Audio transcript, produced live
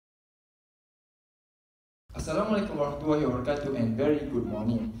Assalamualaikum warahmatullahi wabarakatuh and very good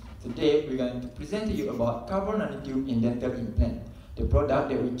morning. Today we're going to present to you about carbon nanotube in dental implant. The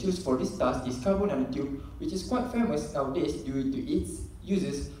product that we choose for this task is carbon nanotube, which is quite famous nowadays due to its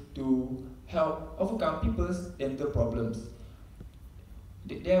uses to help overcome people's dental problems.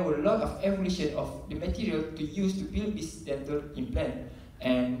 There were a lot of evolution of the material to use to build this dental implant,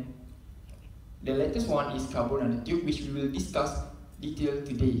 and the latest one is carbon nanotube, which we will discuss detail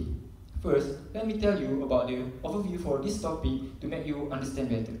today. First, let me tell you about the overview for this topic to make you understand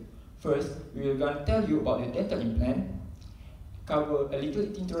better. First, we are going to tell you about the dental implant, cover a little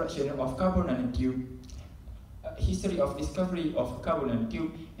introduction of carbon nanotube, history of discovery of carbon nanotube,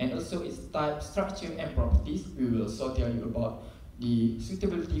 and also its type, structure, and properties. We will also tell you about the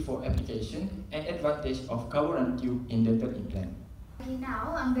suitability for application and advantage of carbon nanotube in dental implant. Okay,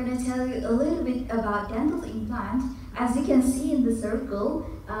 now I'm going to tell you a little bit about dental implant. As you can see in the circle,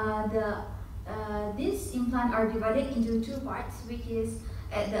 these implants are divided into two parts, which is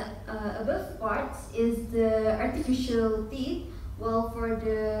at the above parts is the artificial teeth, while for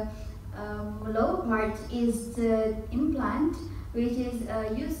the lower part is the implant, which is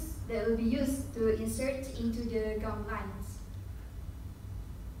that will be used to insert into the gum lines.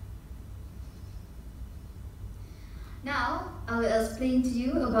 Now, I will explain to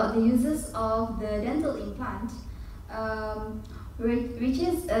you about the uses of the dental implant, which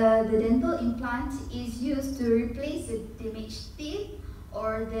is the dental implant is used to replace the damaged teeth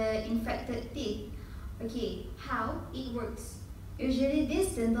or the infected teeth. Okay, how it works. Usually, these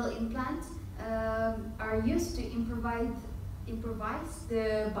dental implants are used to improvise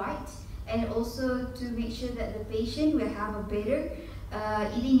the bite and also to make sure that the patient will have a better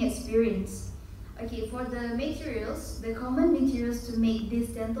eating experience. Okay, for the materials, the common materials to make these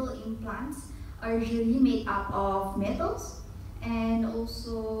dental implants are usually made up of metals and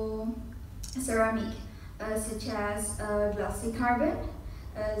also ceramic, such as glassy carbon,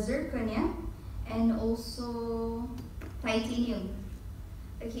 zirconia, and also titanium.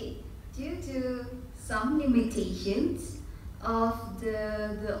 Okay, due to some limitations of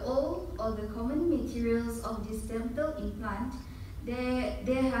the old or the common materials of this dental implant,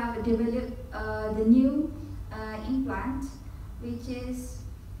 they have developed the new implant, which is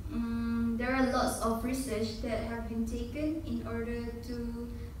there are lots of research that have been taken in order to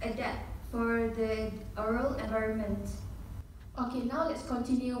adapt for the oral environment. Okay, now let's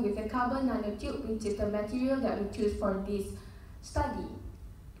continue with the carbon nanotube, which is the material that we choose for this study.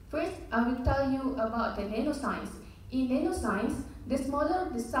 First, I will tell you about the nanoscience. In nanoscience, the smaller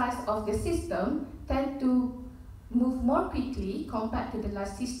the size of the system tend to move more quickly compared to the large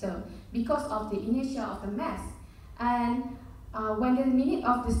system because of the inertia of the mass. And when the minute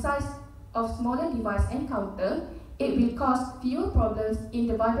of the size of smaller device encounter, it will cause fewer problems in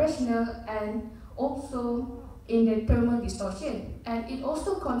the vibrational and also in the thermal distortion. And it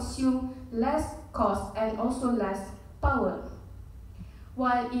also consumes less cost and also less power.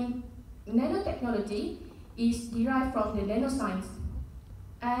 While in nanotechnology is derived from the nanoscience.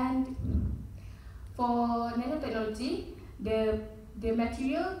 And for nanotechnology, the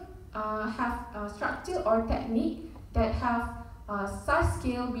material have a structure or technique that have a size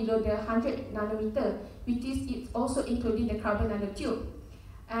scale below the 100 nanometer, which is it's also including the carbon nanotube.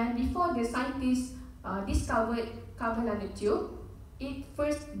 And before the scientists discovered carbon nanotube, they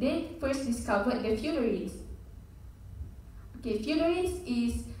first discovered the fullerenes. Okay, fullerenes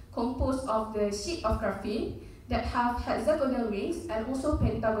is composed of the sheet of graphene that have hexagonal rings and also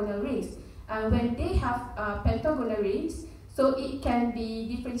pentagonal rings. And when they have pentagonal rings, so it can be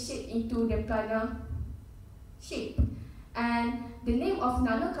differentiated into the planar shape. And the name of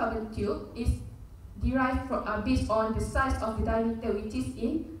nanocarbon tube is derived from, based on the size of the diameter, which is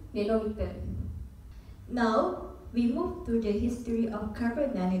in nanometer. Now, we move to the history of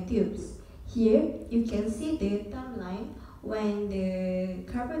carbon nanotubes. Here, you can see the timeline when the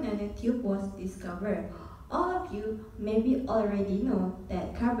carbon nanotube was discovered. All of you maybe already know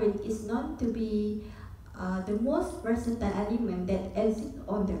that carbon is known to be the most versatile element that exists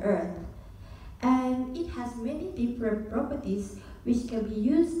on the earth. And it has many different properties which can be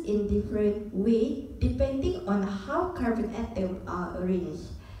used in different ways depending on how carbon atoms are arranged.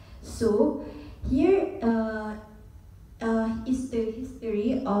 So here is the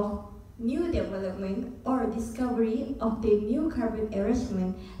history of new development or discovery of the new carbon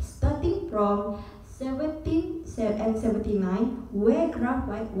arrangement starting from 1779, where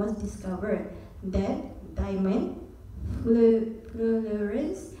graphite was discovered, then diamond,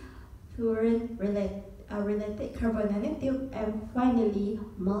 fluorines, related carbon nanotube, and finally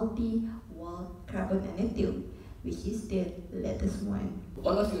multi-wall carbon nanotube. which is the latest one.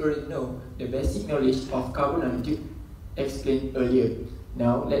 All of you already know the basic knowledge of carbon nanotube explained earlier.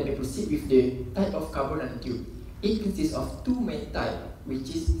 Now let me proceed with the type of carbon nanotube. It consists of two main types, which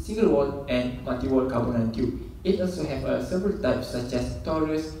is single-wall and multi-wall carbon nanotube. It also has several types such as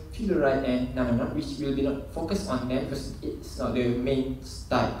torus, fluoride, and nanonode, which will be not focused on them because it's not the main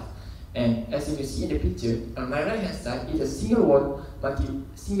type. And as you can see in the picture, on my right hand side is a single-wall carbon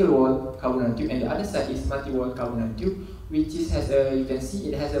nanotube, and the other side is multi-wall carbon nanotube, which you can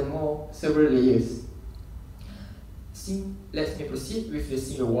see it has several layers. Let me proceed with the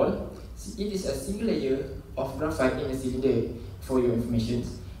single wall. It is a single layer of graphite in a cylinder. For your information,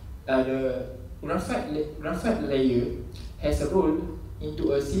 the graphite layer has a roll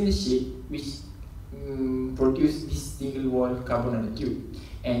into a cylinder shape which produces this single wall carbon nanotube,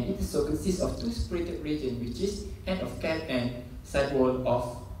 and it also consists of two separated regions, which is end of cap and side wall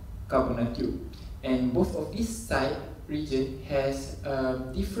of carbon nanotube. And both of these side region has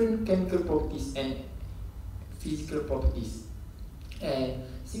different chemical properties and physical properties. And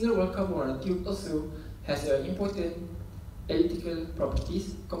single wall carbon nanotube also has important electrical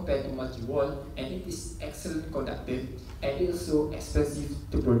properties compared to multi-wall, and it is excellent conductor and it is also expensive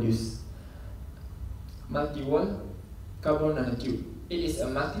to produce. Multi-wall carbon nanotube. It is a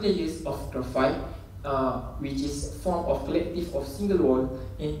multi-layers of graphite which is form of collective of single wall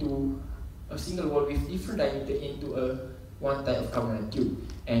into a single wall with different diameter into one type of carbon nanotube,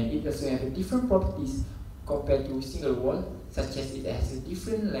 and it also has different properties compared to single wall, such as it has a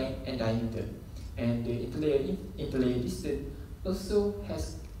different length and diameter. And the interlayer distance also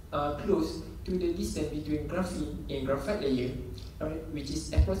has close to the distance between graphene and graphite layer, which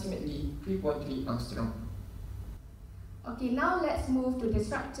is approximately 3.3 angstrom. Okay, now let's move to the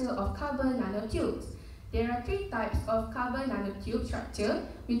structure of carbon nanotubes. There are three types of carbon nanotube structure,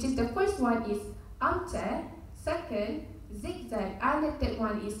 which is the first one is armchair, second zigzag, and the third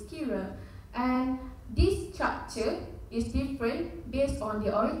one is spiral. And this structure is different based on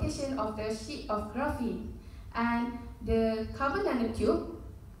the orientation of the sheet of graphene. And the carbon nanotube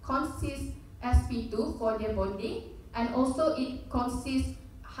consists sp2 for their bonding, and also it consists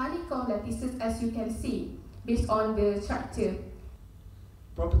honeycomb lattices, as you can see, based on the structure.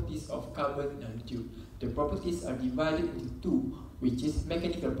 Properties of carbon nanotube. The properties are divided into two, which is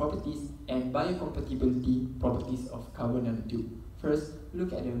mechanical properties and biocompatibility properties of carbon nanotube. First,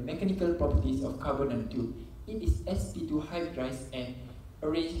 look at the mechanical properties of carbon nanotube. It is sp2 hybridized and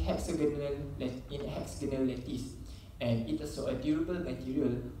arranged in hexagonal lattice, and it is also a durable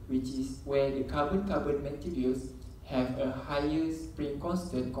material, which is where the carbon-carbon materials have a higher spring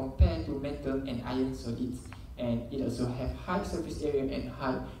constant compared to metal and iron solids, and it also have high surface area and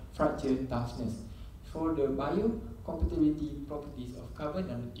high fracture toughness. For the biocompatibility properties of carbon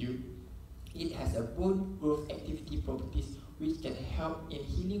nanotube, it has a bone growth activity properties which can help in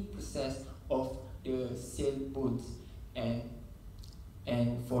healing process of the cell bones, and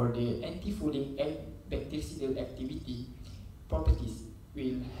for the anti-folding and bactericidal activity properties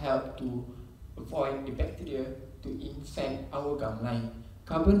will help to avoid the bacteria to infect our gum line.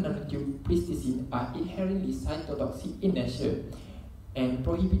 Carbon nanotube plasticine are inherently cytotoxic in nature and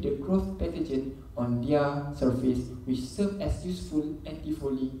prohibit the growth pathogen on their surface, which serve as useful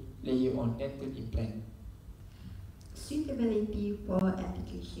anti-folding layer on dental implant. Suitability for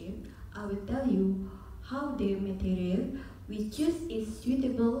application. I will tell you how the material we choose is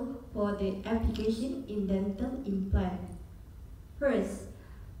suitable for the application in dental implant. First,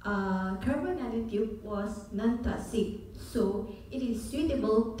 carbon nanotube was non-toxic, so it is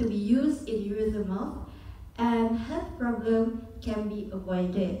suitable to be used in user mouth and health problem can be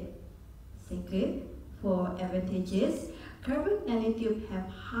avoided. Second, for advantages, carbon nanotube have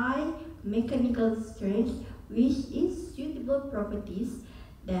high mechanical strength, which is suitable properties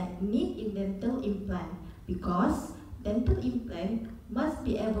that need in dental implant, because dental implant must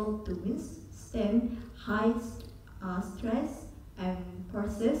be able to withstand high stress and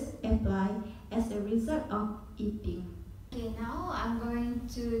forces applied as a result of eating. Okay, now I'm going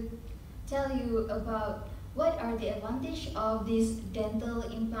to tell you about what are the advantages of this dental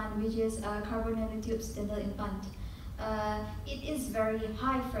implant, which is carbon nanotubes dental implant. It is very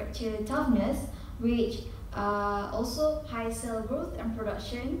high fracture toughness, which also high cell growth and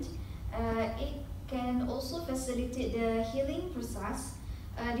production. It can also facilitate the healing process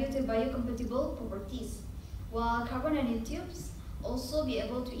due to biocompatible properties, while carbon nanotubes also be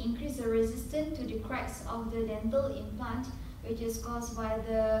able to increase the resistance to the cracks of the dental implant, which is caused by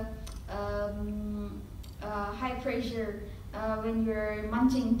the high pressure when you're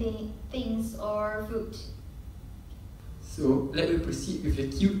munching things or food. So let me proceed with the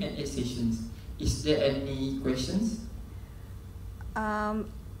Q&A sessions. Is there any questions?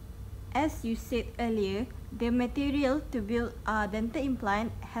 As you said earlier, the material to build a dental implant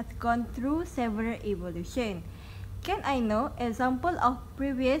has gone through several evolutions. Can I know example of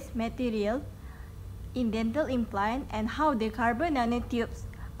previous material in dental implant and how the carbon nanotubes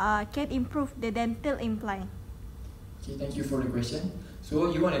can improve the dental implant? Okay, thank you for the question.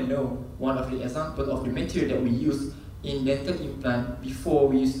 So you want to know one of the examples of the material that we use in dental implant before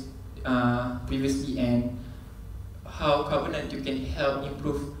we used previously, and how carbon nanotube can help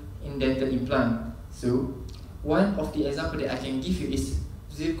improve in dental implant. So one of the example that I can give you is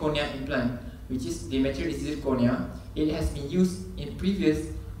zirconia implant, which is the material is zirconia. It has been used in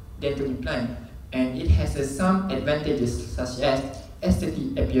previous dental implant, and it has some advantages such as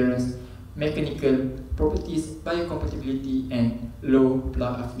aesthetic appearance, mechanical properties, biocompatibility, and low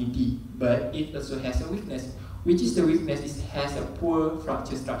plug affinity. But it also has a weakness, which is the weakness is has a poor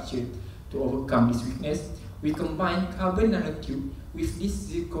fracture structure. To overcome this weakness, we combine carbon nanotube with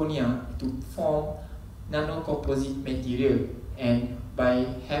this zirconia to form nanocomposite material, and by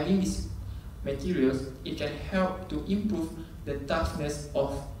having these materials, it can help to improve the toughness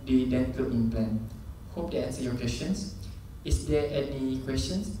of the dental implant. Hope that answers your questions. Is there any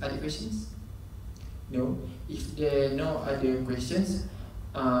questions? Other questions? No. If there are no other questions,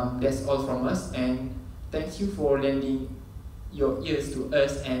 that's all from us, and thank you for lending your ears to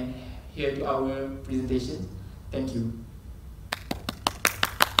us and here to our presentation. Thank you.